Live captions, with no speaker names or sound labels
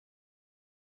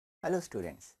Hello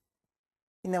students.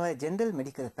 In our general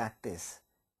medical practice,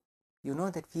 you know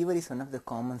that fever is one of the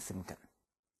common symptoms.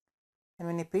 And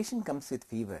when a patient comes with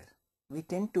fever, we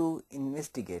tend to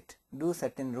do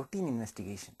certain routine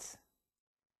investigations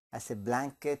as a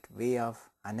blanket way of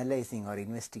analyzing or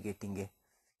investigating a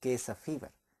case of fever.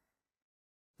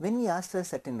 When we ask for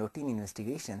certain routine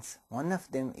investigations, one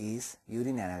of them is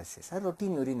urine analysis or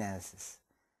routine urine analysis.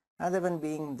 Another one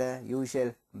being the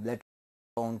usual blood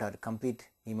count or complete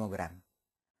hemogram.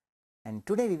 And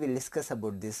today we will discuss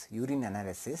about this urine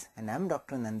analysis, and I am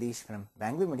Dr. Nandish from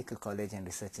Bangalore Medical College and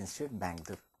Research Institute,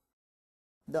 Bangalore.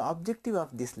 The objective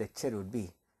of this lecture would be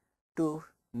to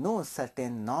know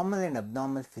certain normal and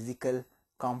abnormal physical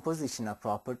composition or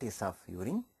properties of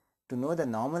urine, to know the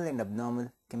normal and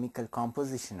abnormal chemical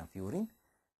composition of urine,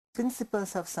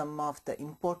 principles of some of the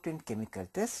important chemical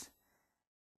tests,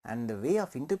 and the way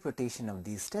of interpretation of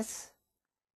these tests,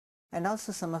 and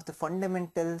also some of the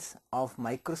fundamentals of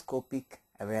microscopic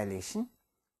evaluation,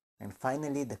 and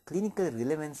finally the clinical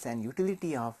relevance and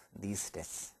utility of these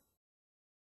tests.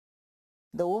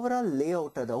 The overall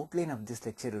layout or the outline of this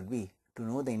lecture would be to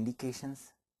know the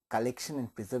indications, collection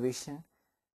and preservation,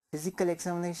 physical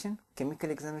examination, chemical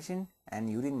examination, and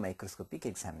urine microscopic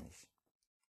examination.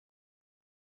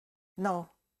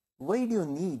 Now, why do you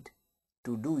need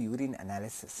to do urine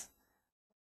analysis?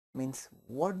 Means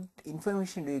what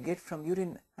information do you get from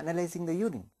urine analyzing the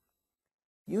urine?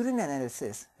 Urine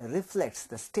analysis reflects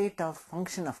the state of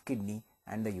function of kidney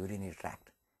and the urinary tract.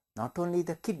 Not only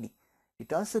the kidney,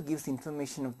 it also gives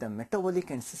information of the metabolic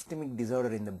and systemic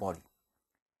disorder in the body.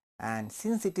 And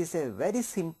since it is a very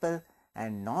simple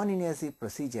and non-invasive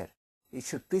procedure, it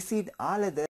should precede all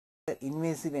other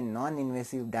invasive and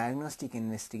non-invasive diagnostic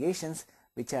investigations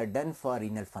which are done for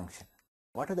renal function.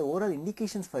 What are the overall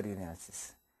indications for urine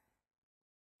analysis?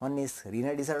 One is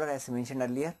renal disorder, as I mentioned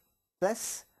earlier,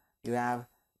 plus you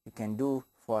can do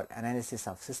for analysis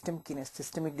of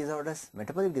systemic disorders,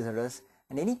 metabolic disorders,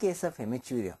 and any case of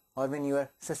hematuria, or when you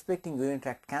are suspecting urinary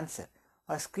tract cancer,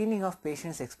 or screening of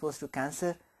patients exposed to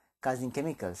cancer causing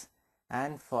chemicals,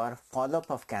 and for follow-up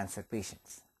of cancer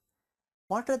patients.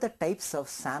 What are the types of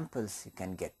samples you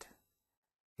can get?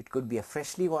 It could be a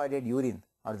freshly voided urine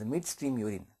or the midstream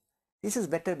urine. This is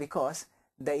better because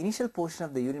the initial portion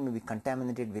of the urine may be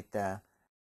contaminated with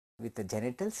the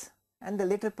genitals, and the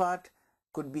later part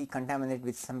could be contaminated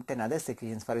with certain other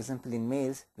secretions, for example in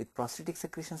males with prostatic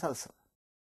secretions also.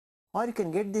 Or you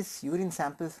can get this urine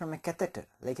sample from a catheter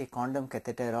like a condom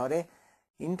catheter or a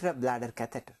intra-bladder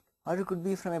catheter, or it could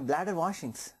be from a bladder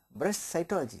washings, breast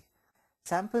cytology.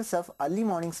 Samples of early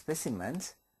morning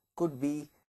specimens could be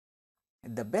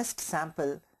the best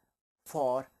sample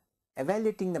for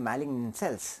evaluating the malignant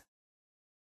cells.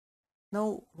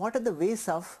 Now, what are the ways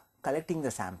of collecting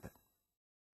the sample?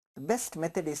 The best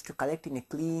method is to collect in a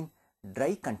clean,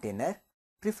 dry container,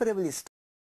 preferably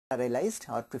sterilized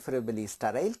or preferably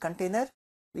sterile container,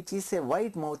 which is a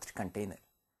wide-mouthed container.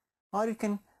 Or you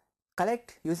can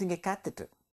collect using a catheter.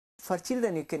 For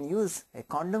children, you can use a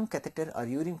condom catheter or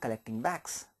urine collecting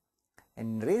bags.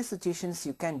 In rare situations,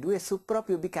 you can do a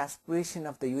suprapubic aspiration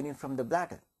of the urine from the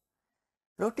bladder.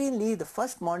 Routinely, the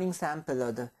first morning sample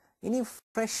or any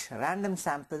fresh random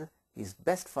sample is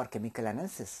best for chemical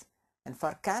analysis, and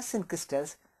for casts and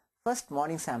crystals, first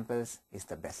morning samples is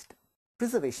the best.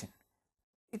 Preservation.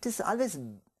 It is always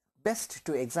best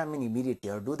to examine immediately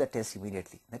or do the test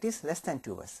immediately, that is less than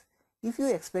 2 hours. If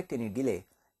you expect any delay,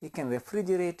 you can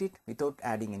refrigerate it without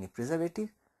adding any preservative,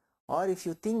 or if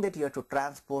you think that you have to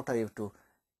transport or you have to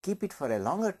keep it for a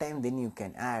longer time, then you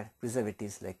can add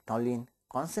preservatives like toluene,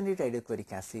 concentrated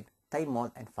hydrochloric acid,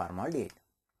 thymol, and formaldehyde.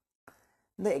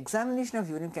 The examination of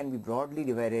urine can be broadly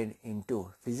divided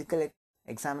into physical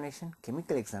examination,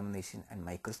 chemical examination, and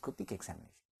microscopic examination.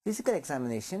 Physical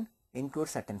examination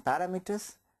includes certain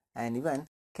parameters, and even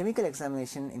chemical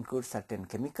examination includes certain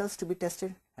chemicals to be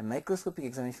tested, and microscopic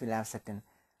examination will have certain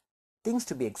things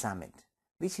to be examined,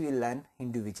 which we will learn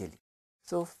individually.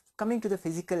 So coming to the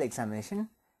physical examination,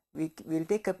 we will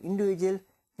take up individual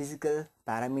physical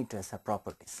parameters or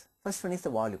properties. First one is the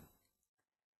volume.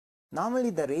 Normally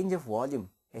the range of volume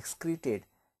excreted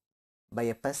by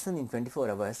a person in 24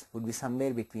 hours would be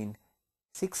somewhere between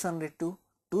 600 to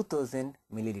 2000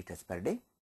 milliliters per day.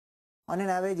 On an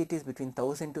average, it is between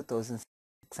 1000 to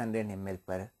 1600 ml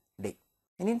per day.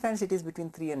 In infants, it is between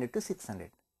 300 to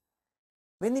 600.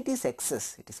 When it is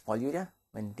excess, it is polyuria.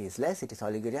 When it is less, it is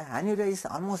oliguria. Anuria is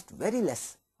almost very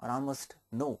less or almost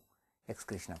no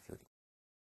excretion of urine.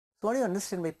 So what do you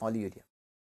understand by polyuria?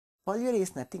 Polyuria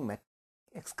is nothing but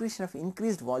excretion of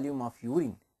increased volume of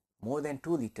urine more than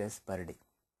 2 liters per day.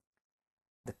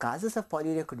 The causes of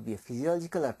polyuria could be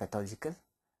physiological or pathological.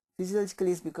 Physiological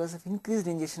is because of increased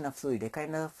ingestion of fluid, a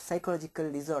kind of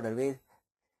psychological disorder where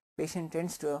patient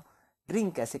tends to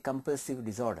drink as a compulsive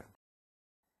disorder.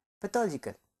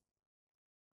 Pathological,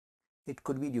 it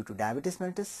could be due to diabetes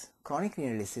mellitus, chronic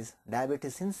renal disease,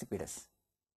 diabetes insipidus,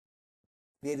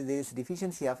 where there is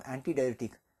deficiency of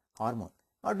antidiuretic hormone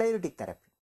or diuretic therapy.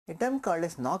 A term called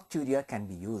as nocturia can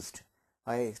be used.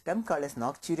 A term called as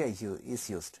nocturia is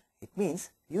used. It means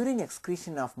urine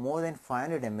excretion of more than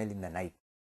 500 ml in the night.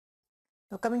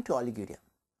 Now coming to oliguria.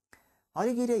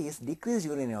 Oliguria is decreased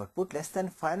urine output less than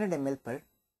 500 ml per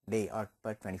day or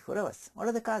per 24 hours. What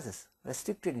are the causes?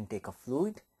 Restricted intake of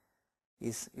fluid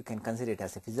is, you can consider it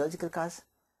as a physiological cause,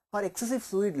 or excessive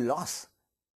fluid loss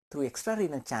through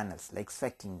extrarenal channels like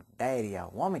sweating, diarrhea,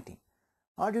 vomiting,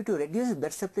 or due to reduced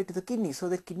blood supply to the kidney, so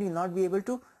that kidney will not be able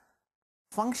to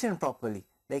function properly,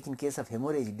 like in case of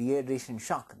hemorrhage, dehydration,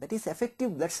 shock. That is,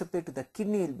 effective blood supply to the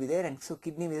kidney will be there, and so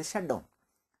kidney will shut down.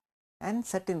 And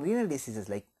certain renal diseases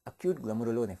like acute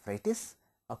glomerulonephritis,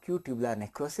 acute tubular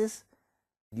necrosis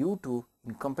due to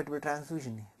incompatible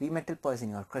transfusion, heavy metal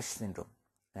poisoning or crush syndrome.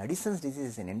 Addison's disease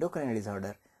is an endocrine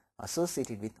disorder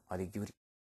associated with oliguria.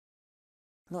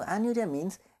 Now, anuria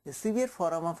means a severe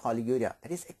form of oliguria,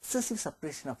 that is excessive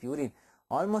suppression of urine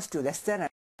almost to less than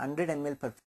 100 ml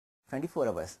per 24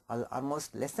 hours or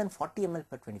almost less than 40 ml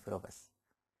per 24 hours.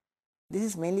 This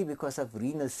is mainly because of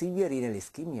severe renal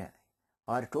ischemia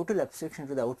or total obstruction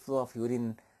to the outflow of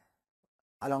urine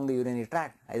along the urinary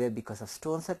tract, either because of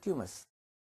stones or tumors,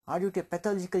 or due to a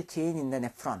pathological change in the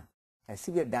nephron, a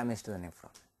severe damage to the nephron.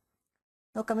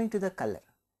 Now coming to the color.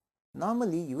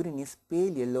 Normally urine is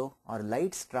pale yellow or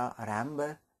light straw or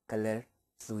amber colored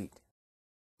fluid.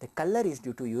 The color is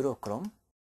due to urochrome.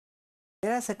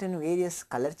 There are certain various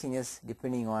color changes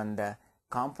depending on the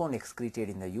compound excreted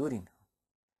in the urine.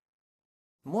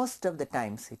 Most of the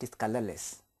times it is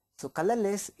colorless. So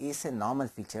colorless is a normal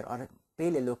feature, or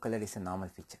pale yellow color is a normal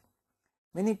feature.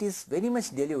 When it is very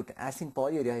much dilute, as in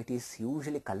polyuria, it is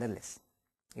usually colorless.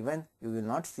 Even you will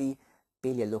not see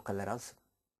pale yellow color also.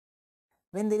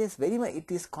 When there is very much,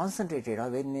 it is concentrated, or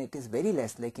when it is very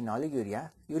less, like in oliguria,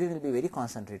 urine will be very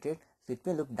concentrated, so it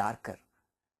may look darker,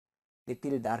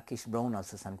 little darkish brown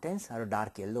also sometimes, or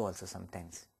dark yellow also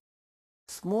sometimes.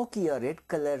 Smoky or red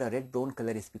color or red brown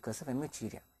color is because of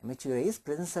hematuria. Hematuria is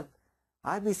presence of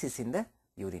RBCs in the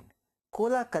urine.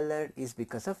 Cola colored is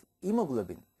because of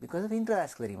hemoglobin, because of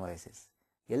intravascular hemolysis.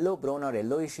 Yellow brown or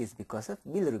yellowish is because of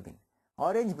bilirubin.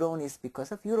 Orange brown is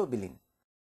because of urobilin.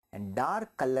 And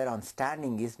dark color on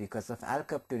standing is because of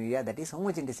alkaptonuria, that is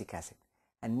homogenesic acid.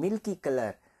 And milky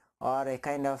color or a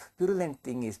kind of purulent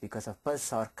thing is because of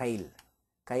pus or chyle.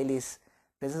 Chyle is,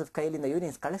 presence of chyle in the urine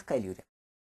is called as chyluria.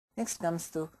 Next comes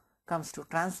to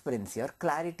transparency or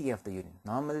clarity of the urine.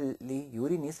 Normally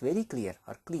urine is very clear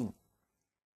or clean.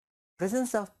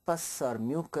 Presence of pus or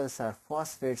mucus or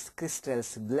phosphates,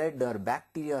 crystals, blood or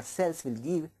bacteria or cells will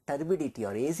give turbidity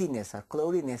or haziness or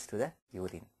cloudiness to the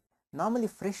urine. Normally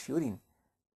fresh urine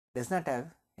does not have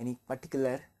any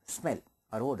particular smell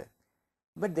or odor,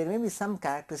 but there may be some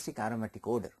characteristic aromatic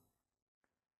odor.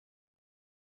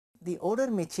 The odor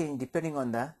may change depending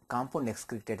on the compound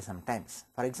excreted sometimes.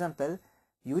 For example,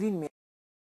 urine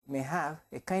may have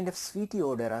a kind of sweety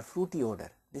odor or fruity odor.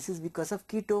 This is because of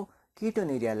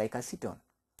ketonuria like acetone.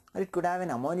 Or it could have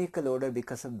an ammoniacal odor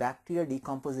because of bacterial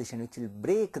decomposition, which will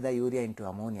break the urea into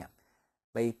ammonia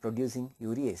by producing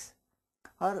urease.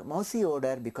 Or mousy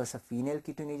odor because of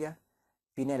phenylketonuria,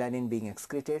 phenylalanine being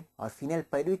excreted, or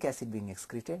phenylpyruvic acid being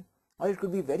excreted. Or it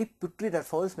could be very putrid or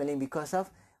foul smelling because of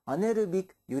anaerobic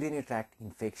urinary tract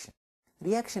infection.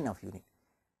 Reaction of urine.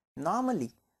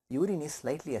 Normally urine is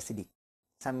slightly acidic,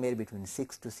 somewhere between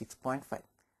 6 to 6.5.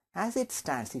 As it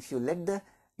stands, if you let the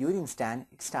urine stand,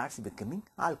 it starts becoming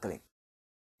alkaline.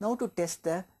 Now to test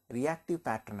the reactive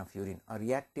pattern of urine or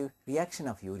reaction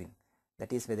of urine,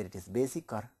 that is whether it is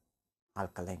basic or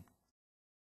alkaline.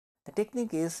 The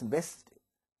technique is best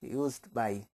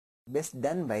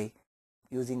done by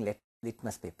using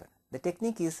litmus paper. The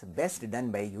technique is best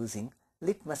done by using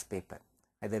litmus paper,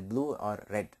 either blue or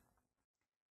red,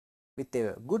 with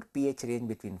a good pH range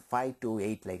between 5 to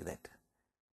 8 like that.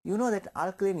 You know that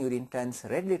alkaline urine turns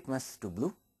red litmus to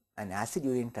blue and acid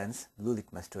urine turns blue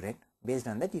litmus to red. Based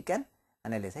on that you can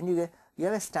analyze, and you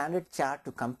have a standard chart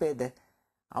to compare the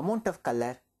amount of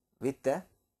color with the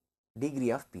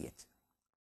degree of pH.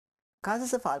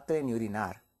 Causes of alkaline urine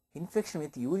are infection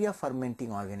with urea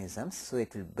fermenting organisms, so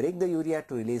it will break the urea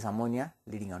to release ammonia,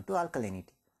 leading on to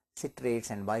alkalinity. Citrates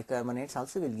and bicarbonates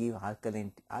also will give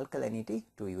alkalinity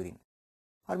to urine,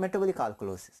 or metabolic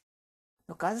alkalosis.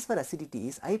 Now, causes for acidity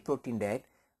is high protein diet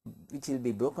which will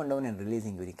be broken down and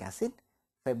releasing uric acid,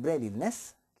 febrile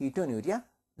illness, ketonuria,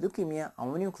 leukemia,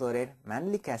 ammonium chloride,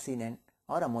 mannolic acid and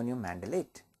or ammonium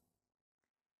mandalate.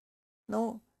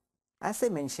 Now, as I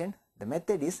mentioned, the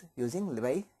method is using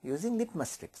litmus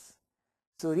strips.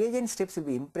 So, reagent strips will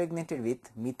be impregnated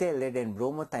with methyl red and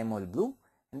bromothymol blue,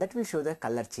 and that will show the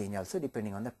color change also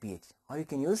depending on the pH. Or you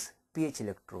can use pH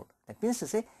electrode. That means to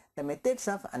say the methods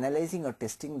of analyzing or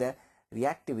testing the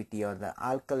reactivity or the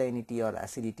alkalinity or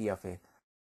acidity of a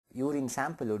urine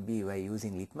sample would be by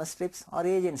using litmus strips or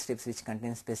reagent strips which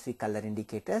contain specific color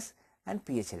indicators and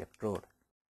pH electrode.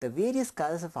 The various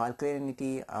causes of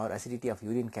alkalinity or acidity of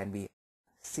urine can be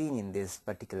seen in this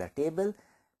particular table.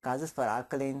 Causes for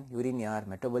alkaline urine are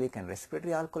metabolic and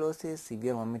respiratory alkalosis,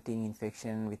 severe vomiting,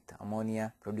 infection with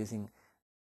ammonia producing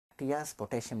bacteria,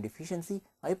 potassium deficiency,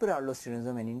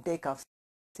 hyperaldosteronism and intake of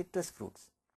citrus fruits,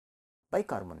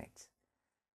 bicarbonates.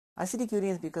 Acidic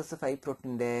urine is because of high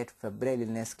protein diet, febrile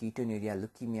illness, ketonuria,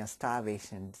 leukemia,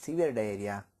 starvation, severe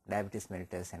diarrhea, diabetes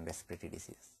mellitus and respiratory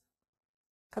disease.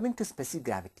 Coming to specific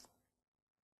gravity.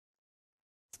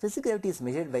 Specific gravity is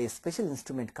measured by a special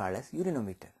instrument called as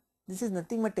urinometer. This is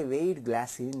nothing but a weighed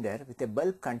glass cylinder with a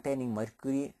bulb containing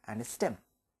mercury and a stem.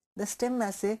 The stem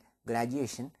has a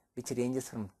graduation which ranges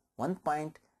from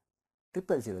 1.000,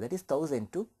 that is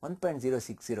 1000 to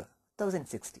 1.060,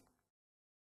 1060.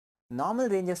 Normal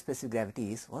range of specific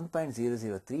gravity is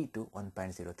 1.003 to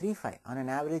 1.035. On an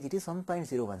average, it is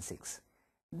 1.016.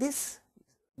 This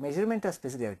measurement of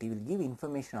specific gravity will give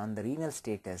information on the renal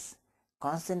status,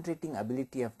 concentrating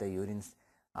ability of the urines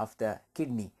of the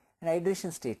kidney, and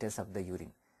hydration status of the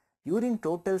urine. Urine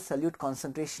total solute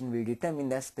concentration will determine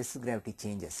the specific gravity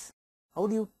changes. How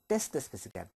do you test the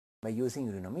specific gravity? By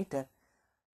using urinometer.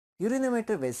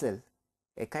 Urinometer vessel,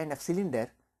 a kind of cylinder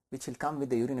which will come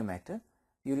with the urinometer,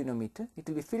 it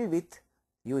will be filled with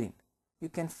urine. You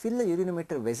can fill the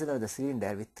urinometer vessel or the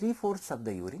cylinder with 3/4 of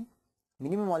the urine.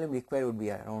 Minimum volume required would be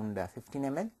around 15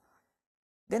 ml.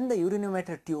 Then the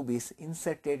urinometer tube is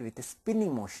inserted with a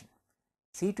spinning motion.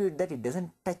 See to it that it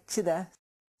doesn't touch the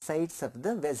sides of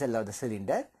the vessel or the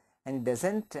cylinder, and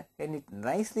it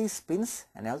nicely spins,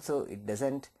 and also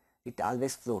it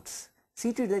always floats.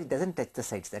 See to it that it doesn't touch the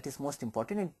sides. That is most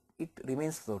important, and it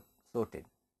remains floated.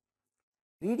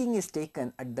 Reading is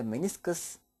taken at the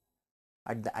meniscus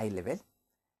at the eye level,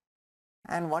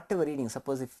 and whatever reading,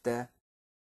 suppose if the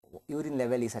urine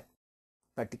level is at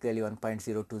particularly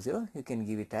 1.020, you can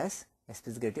give it as a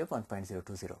specific gravity of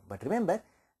 1.020. But remember,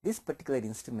 this particular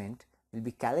instrument will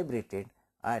be calibrated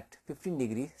at 15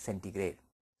 degrees centigrade.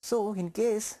 So, in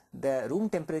case the room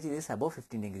temperature is above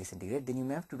 15 degrees centigrade, then you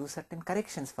may have to do certain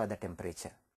corrections for the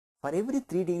temperature. For every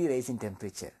 3 degree rise in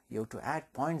temperature, you have to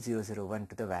add 0.001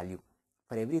 to the value.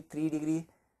 For every 3 degree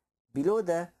below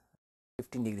the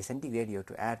 15 degrees centigrade, you have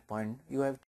to add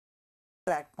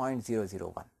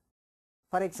 0.001.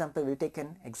 For example, we will take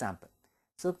an example.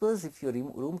 Suppose if your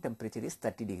room temperature is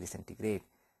 30 degrees centigrade,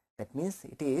 that means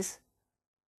it is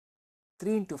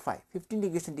 3 into 5, 15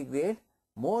 degrees centigrade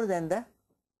more than the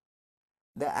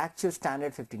actual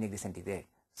standard 15 degrees centigrade.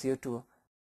 So you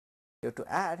have to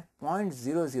add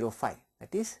 0.005,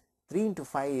 that is 3 into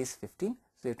 5 is 15,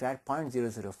 so you have to add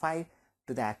 0.005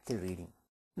 to the actual reading.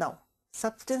 Now,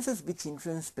 substances which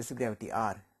influence specific gravity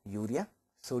are urea,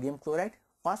 sodium chloride,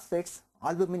 phosphates,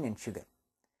 albumin and sugar.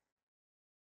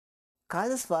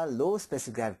 Causes for low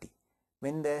specific gravity.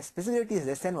 When the specific gravity is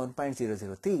less than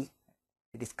 1.003,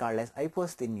 it is called as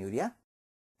hyposthenuria.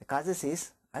 The causes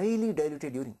is highly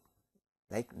diluted urine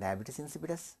like diabetes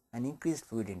insipidus and increased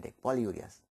fluid intake,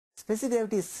 polyurias. Specific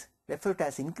gravity is referred to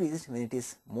as increased when it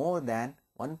is more than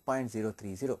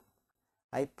 1.030,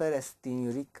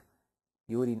 hyperestheneuric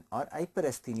urine or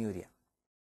hyperesthenuria.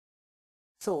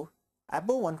 So,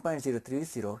 above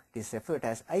 1.030, it is referred to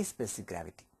as high specific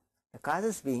gravity. The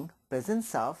causes being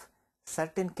presence of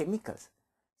certain chemicals,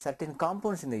 certain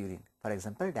compounds in the urine, for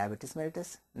example, diabetes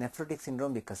mellitus, nephrotic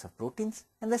syndrome because of proteins,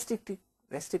 and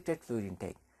restricted fluid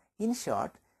intake. In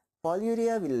short,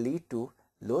 polyuria will lead to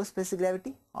low specific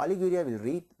gravity, oliguria will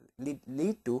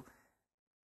lead to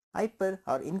hyper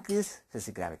or increased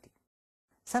specific gravity.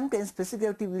 Sometimes specific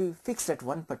gravity will be fixed at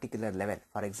one particular level.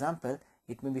 For example,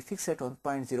 it may be fixed at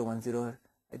 1.010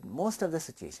 in most of the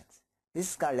situations.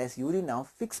 This is called as urine of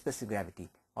fixed specific gravity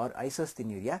or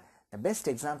isosthenuria. The best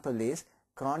example is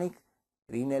chronic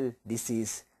renal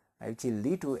disease, which will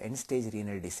lead to end-stage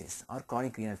renal disease or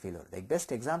chronic renal failure. The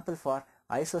best example for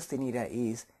isosthenuria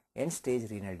is end-stage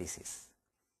renal disease.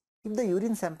 If the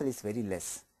urine sample is very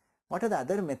less, what are the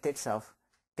other methods of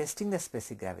testing the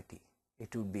specific gravity?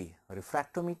 It would be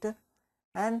refractometer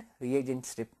and reagent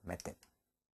strip method.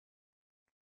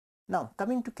 Now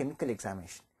coming to chemical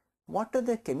examination. What are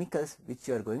the chemicals which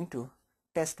you are going to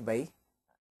test by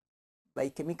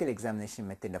chemical examination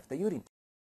method of the urine?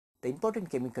 The important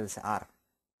chemicals are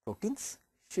proteins,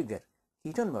 sugar,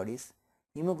 ketone bodies,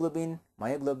 hemoglobin,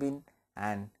 myoglobin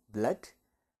and blood,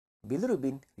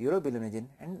 bilirubin, urobilinogen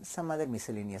and some other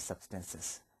miscellaneous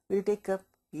substances. We will take up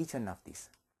each one of these.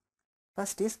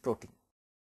 First is protein.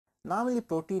 Normally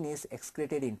protein is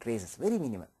excreted in traces, very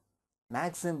minimal,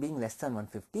 maximum being less than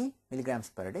 150 milligrams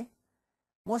per day.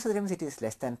 Most of the times it is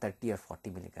less than 30 or 40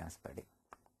 milligrams per day.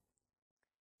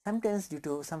 Sometimes due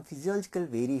to some physiological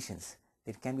variations,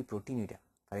 there can be proteinuria.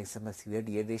 For example, severe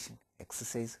dehydration,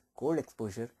 exercise, cold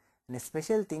exposure, and a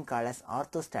special thing called as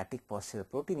orthostatic postural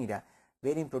proteinuria,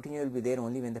 wherein proteinuria will be there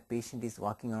only when the patient is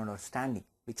walking around or standing,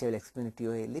 which I will explain it to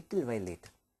you a little while later.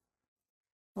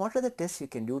 What are the tests you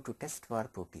can do to test for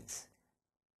proteins?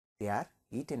 They are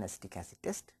Urine acetic acid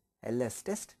test, LS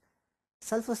test,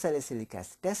 sulfosalicylic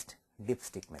acid test,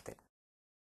 dipstick method.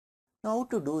 Now how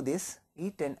to do this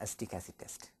urine acetic acid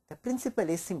test? The principle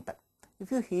is simple.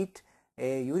 If you heat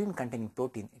a urine containing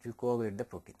protein, it will coagulate the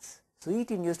proteins. So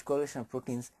heat induced coagulation of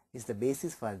proteins is the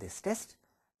basis for this test.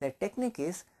 The technique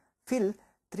is fill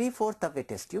 3/4 of a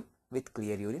test tube with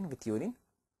clear urine,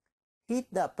 heat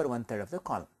the upper 1/3 of the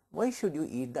column. Why should you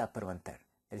heat the upper 1/3?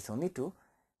 That is only to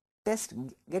test,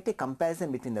 get a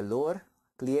comparison between the lower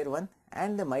clear one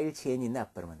and the mild change in the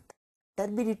upper one.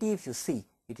 Turbidity, if you see,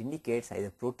 it indicates either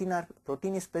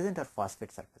protein is present or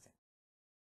phosphates are present.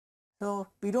 So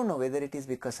we don't know whether it is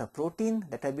because of protein,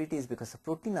 the turbidity is because of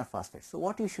protein or phosphate. So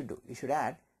what you should do? You should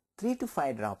add 3 to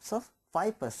 5 drops of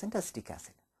 5% acetic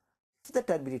acid. If the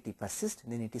turbidity persists,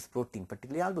 then it is protein,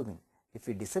 particularly albumin. If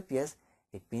it disappears,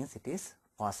 it means it is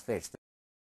phosphates.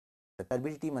 The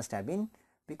turbidity must have been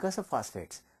because of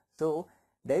phosphates. So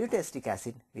dilute acetic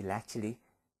acid will actually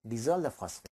dissolve the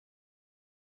phosphate.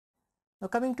 Now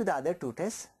coming to the other two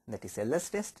tests, that is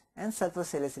LS test and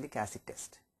sulfosalicylic acid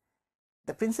test.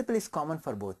 The principle is common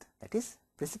for both, that is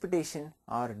precipitation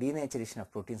or denaturation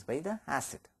of proteins by the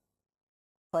acid.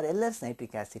 For LS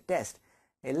nitric acid test,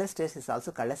 LS test is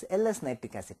also called as LS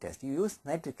nitric acid test. You use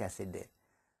nitric acid there.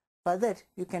 For that,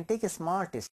 you can take a small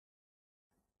test.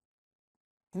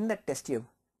 In that test tube,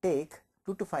 take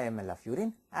 2 to 5 ml of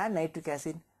urine, add nitric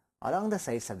acid along the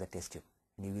sides of the test tube.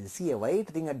 And you will see a white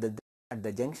ring at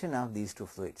the junction of these two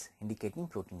fluids, indicating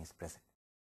protein is present.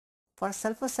 For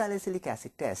sulfosalicylic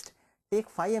acid test, take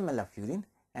 5 ml of urine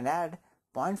and add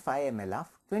 0.5 ml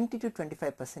of 20 to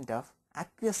 25% of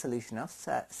aqueous solution of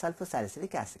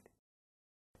sulfosalicylic acid.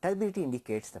 Turbidity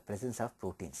indicates the presence of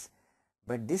proteins,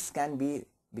 but this can be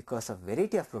because of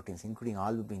variety of proteins including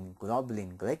albumin,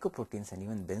 globulin, glycoproteins and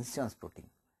even Bence-Jones protein.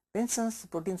 Bence-Jones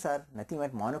proteins are nothing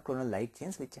but monoclonal light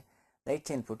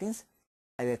chain proteins,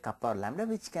 either kappa or lambda,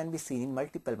 which can be seen in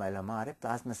multiple myeloma or a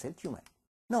plasma cell tumor.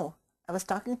 Now, I was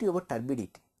talking to you about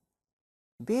turbidity.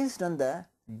 Based on the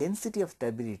density of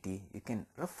turbidity, you can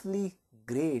roughly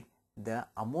grade the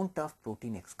amount of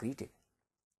protein excreted.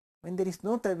 When there is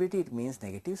no turbidity, it means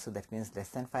negative, so that means less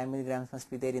than 5 milligrams must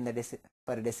be there in the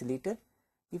per deciliter.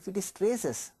 If it is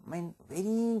traces, mean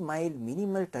very mild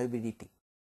minimal turbidity,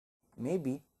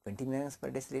 maybe 20 milligrams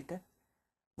per deciliter.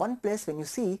 One place when you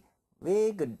see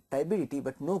vague turbidity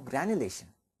but no granulation,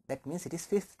 that means it is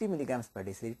 50 milligrams per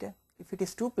deciliter. If it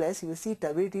is 2 place, you will see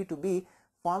turbidity to be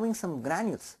forming some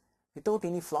granules without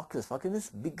any floccules. Floccules means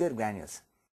bigger granules.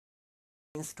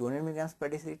 Means 200 milligrams per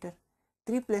deciliter.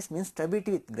 3 place means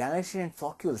turbidity with granulation and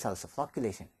floccules also,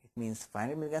 flocculation. It means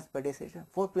 500 milligrams per deciliter.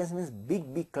 4 place means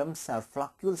big clumps or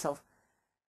floccules of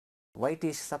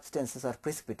whitish substances or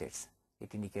precipitates.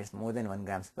 It indicates more than 1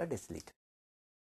 grams per deciliter.